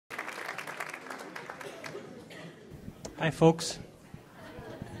Hi, folks.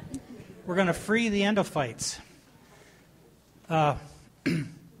 We're going to free the endophytes. All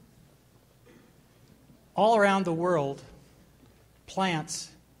around the world,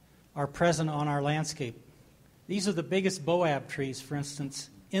 plants are present on our landscape. These are the biggest boab trees, for instance,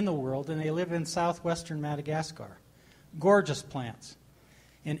 in the world, and they live in southwestern Madagascar. Gorgeous plants.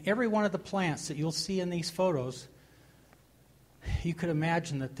 And every one of the plants that you'll see in these photos, you could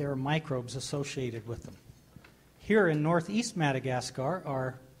imagine that there are microbes associated with them. Here in northeast Madagascar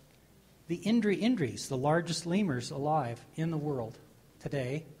are the indries, the largest lemurs alive in the world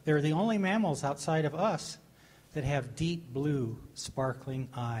today. They're the only mammals outside of us that have deep blue, sparkling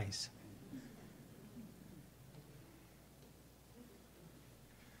eyes.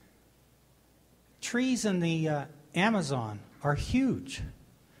 Trees in the Amazon are huge.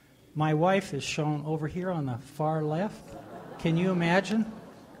 My wife is shown over here on the far left. Can you imagine?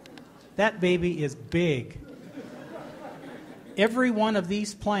 That baby is big. Every one of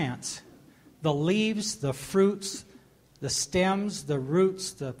these plants, the leaves, the fruits, the stems, the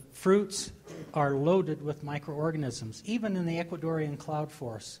roots, the fruits, are loaded with microorganisms, even in the Ecuadorian cloud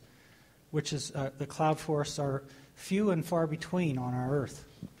forests, which is the cloud forests are few and far between on our Earth.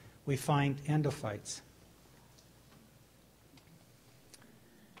 We find endophytes.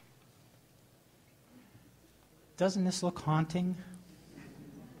 Doesn't this look haunting?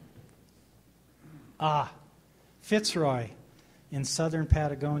 Fitzroy in southern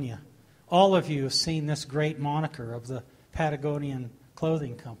Patagonia. All of you have seen this great moniker of the Patagonian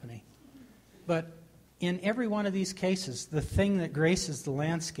clothing company. But in every one of these cases, the thing that graces the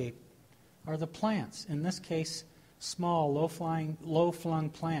landscape are the plants. In this case, small, low-flung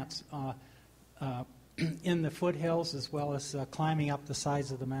plants in the foothills as well as climbing up the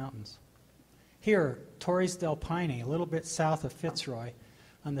sides of the mountains. Here, Torres del Paine, a little bit south of Fitzroy,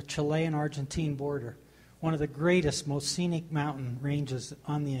 on the Chilean-Argentine border, one of the greatest, most scenic mountain ranges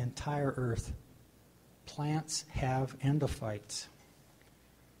on the entire Earth. Plants have endophytes.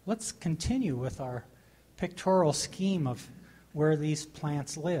 Let's continue with our pictorial scheme of where these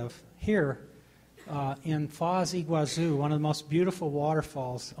plants live. Here, in Foz Iguazu, one of the most beautiful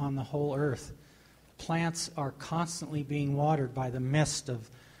waterfalls on the whole Earth, plants are constantly being watered by the mist of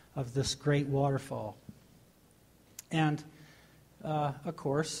this great waterfall. And, of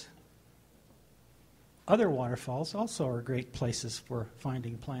course, other waterfalls also are great places for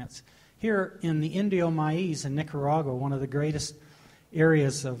finding plants. Here in the Indio Maiz in Nicaragua, one of the greatest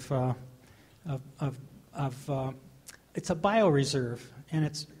areas it's a bioreserve, and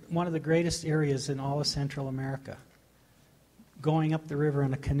it's one of the greatest areas in all of Central America. Going up the river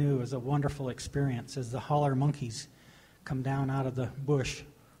in a canoe is a wonderful experience as the holler monkeys come down out of the bush.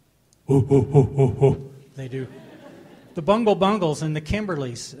 They do. The bungle bungles in the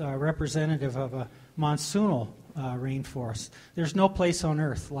Kimberleys, representative of a monsoonal rainforest. There's no place on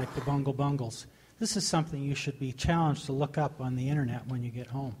Earth like the bungle bungles. This is something you should be challenged to look up on the internet when you get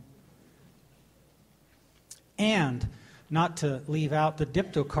home. And not to leave out the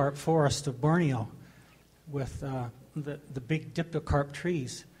diptocarp forest of Borneo with the big diptocarp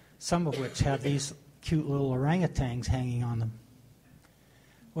trees, some of which have these cute little orangutans hanging on them.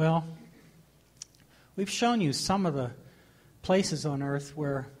 Well, we've shown you some of the places on Earth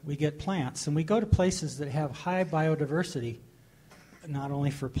where we get plants, and we go to places that have high biodiversity, not only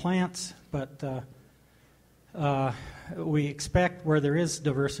for plants, but we expect where there is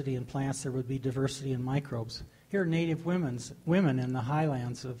diversity in plants, there would be diversity in microbes. Here are native women in the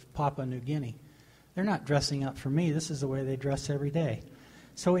highlands of Papua New Guinea. They're not dressing up for me. This is the way they dress every day.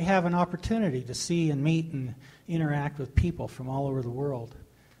 So we have an opportunity to see and meet and interact with people from all over the world.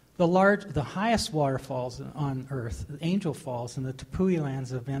 The highest waterfalls on Earth, the Angel Falls in the Tepui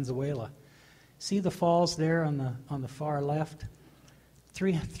lands of Venezuela. See the falls there on the far left?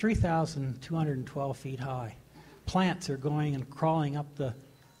 3,212 feet high. Plants are going and crawling up the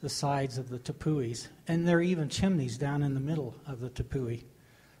sides of the tepuis, and there are even chimneys down in the middle of the tepui.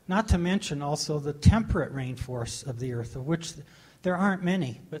 Not to mention also the temperate rainforests of the Earth, of which there aren't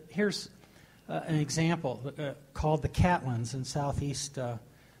many. But here's an example called the Catlins in southeast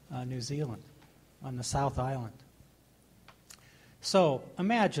New Zealand, on the South Island. So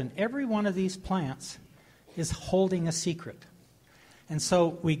imagine every one of these plants is holding a secret. And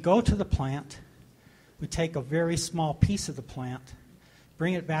so we go to the plant, we take a very small piece of the plant,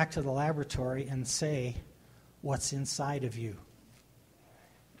 bring it back to the laboratory and say, what's inside of you?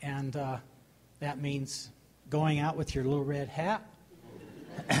 And that means going out with your little red hat,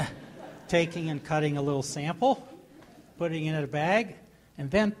 taking and cutting a little sample, putting it in a bag, and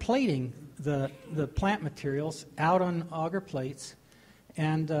then plating the plant materials out on auger plates.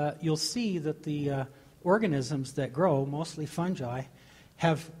 And you'll see that the organisms that grow, mostly fungi,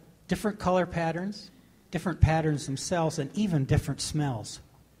 have different color patterns, different patterns themselves, and even different smells.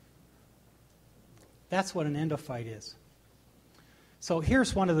 That's what an endophyte is. So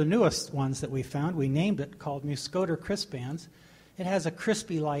here's one of the newest ones that we found. We named it, called Muscoter crispans. It has a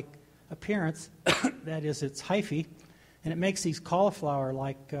crispy-like appearance, that is, it's hyphae, and it makes these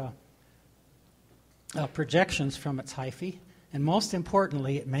cauliflower-like projections from its hyphae. And most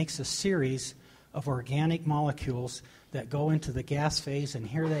importantly, it makes a series of organic molecules that go into the gas phase, and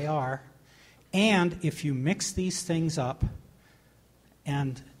here they are. And if you mix these things up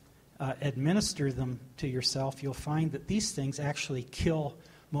and administer them to yourself, you'll find that these things actually kill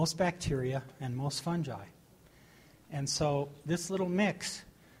most bacteria and most fungi. And so this little mix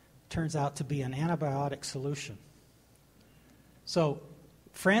turns out to be an antibiotic solution. So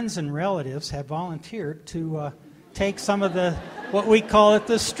friends and relatives have volunteered to take some of the, what we call it,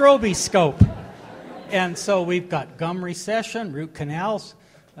 the stroboscope. And so we've got gum recession, root canals,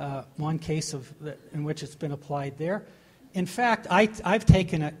 one case in which it's been applied there. In fact, I've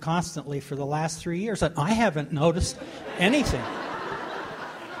taken it constantly for the last 3 years, and I haven't noticed anything.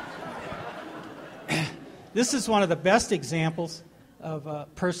 This is one of the best examples of a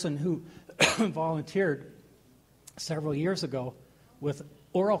person who volunteered several years ago with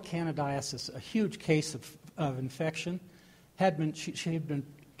oral candidiasis, a huge case of infection. She had been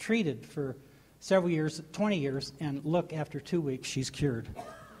treated for several years, 20 years, and look, after 2 weeks, she's cured.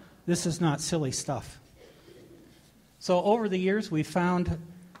 This is not silly stuff. So over the years, we found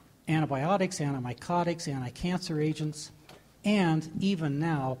antibiotics, antimycotics, anti-cancer agents, and even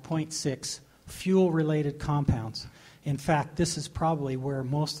now, 0.6 fuel-related compounds. In fact, this is probably where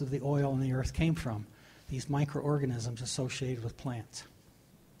most of the oil in the earth came from, these microorganisms associated with plants.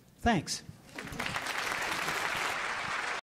 Thanks.